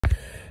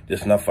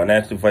This is not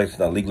financial advice. It's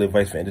not legal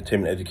advice. For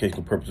entertainment,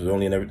 educational purposes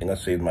only, and everything I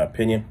say is my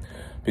opinion.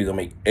 Please don't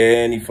make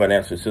any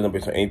financial decision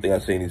based on anything I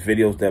say in these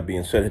videos. That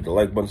being said, hit the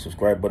like button,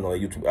 subscribe button, all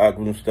that YouTube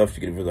algorithm stuff.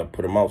 You get the videos I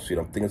put them out. See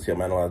what I'm thinking. See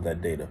I'm analyzing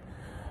that data.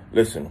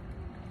 Listen,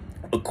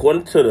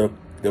 according to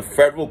the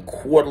federal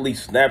quarterly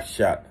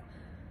snapshot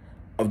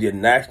of the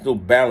national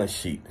balance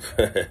sheet,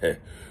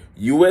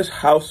 U.S.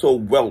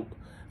 household wealth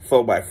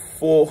fell by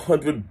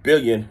 $400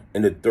 billion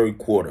in the third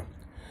quarter.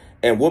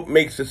 And what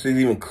makes this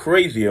even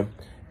crazier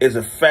is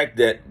the fact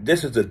that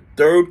this is the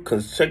third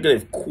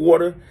consecutive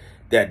quarter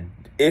that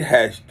it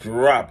has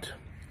dropped,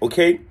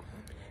 okay?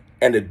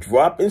 And the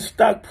drop in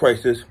stock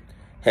prices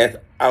has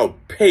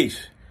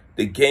outpaced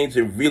the gains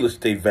in real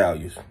estate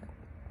values,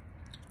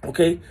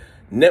 okay?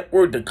 Net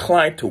worth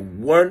declined to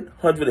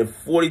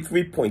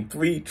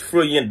 $143.3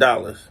 trillion.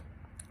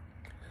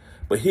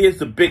 But here's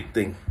the big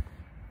thing.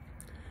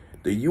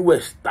 The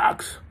U.S.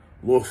 stocks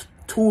lost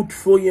 $2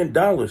 trillion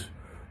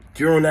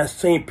during that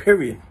same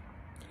period.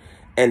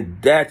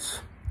 And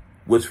that's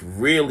what's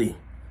really,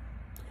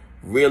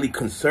 really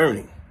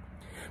concerning.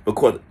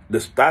 Because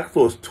the stock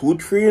lost $2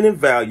 trillion in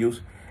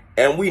values,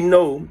 and we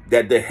know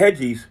that the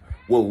hedgies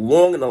were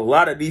long in a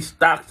lot of these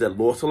stocks that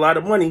lost a lot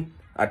of money.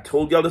 I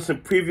told y'all this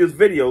in previous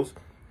videos.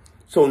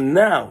 So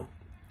now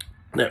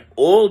that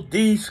all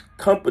these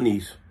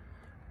companies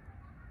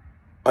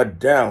are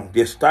down,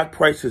 their stock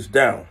price is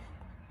down,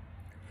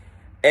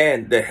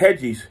 and the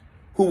hedgies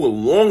who were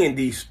long in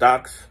these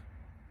stocks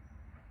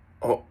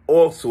are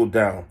also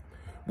down,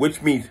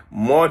 which means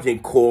margin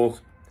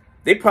calls.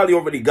 They probably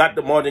already got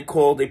the margin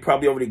call. They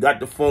probably already got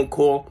the phone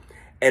call.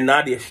 And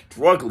now they're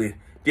struggling.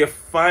 They're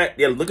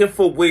looking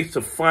for ways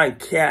to find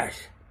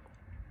cash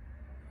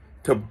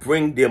to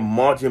bring their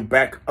margin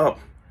back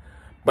up.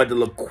 But the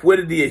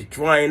liquidity is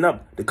drying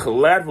up. The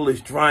collateral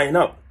is drying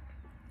up.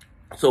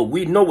 So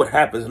we know what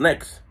happens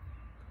next.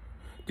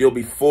 There'll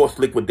be forced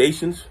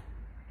liquidations.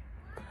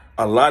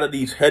 A lot of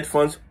these hedge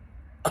funds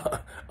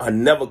are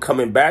never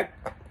coming back.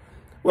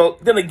 Well,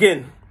 then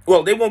again,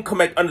 they won't come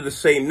back under the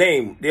same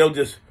name. They'll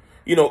just,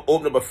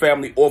 open up a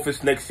family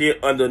office next year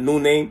under a new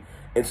name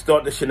and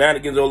start the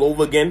shenanigans all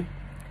over again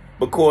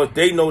because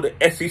they know the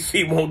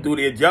SEC won't do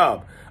their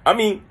job. I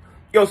mean,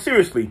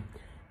 seriously,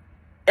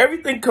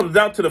 everything comes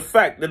down to the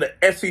fact that the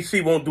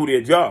SEC won't do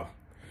their job.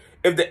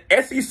 If the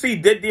SEC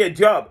did their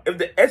job, if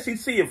the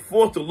SEC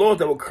enforced the laws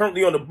that were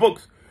currently on the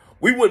books,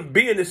 we wouldn't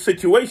be in this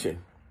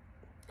situation.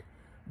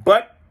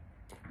 But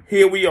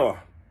here we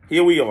are.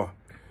 Here we are.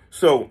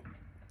 So,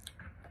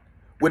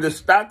 with the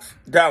stocks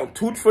down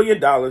 $2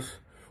 trillion,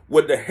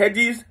 with the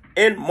hedges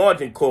and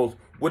margin calls,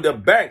 with the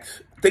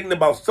banks thinking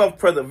about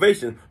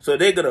self-preservation, so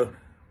they're going to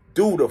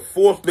do the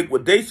forced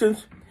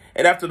liquidations.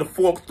 And after the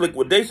forced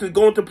liquidations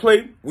go into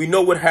play, we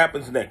know what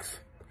happens next.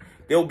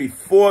 They'll be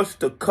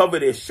forced to cover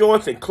their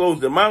shorts and close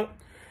them out.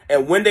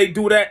 And when they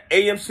do that,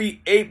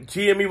 AMC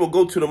GME will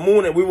go to the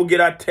moon and we will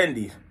get our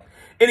attendees.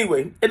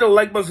 Anyway, hit the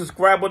like button,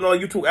 subscribe button on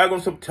YouTube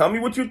algorithm. Tell me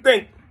what you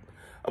think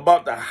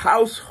about the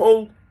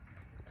household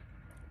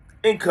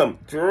income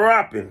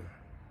dropping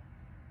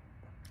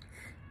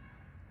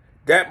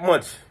that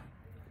much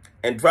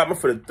and dropping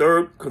for the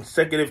third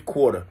consecutive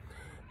quarter.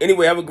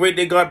 Anyway, have a great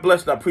day. God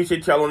bless. And I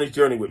appreciate y'all on this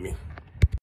journey with me.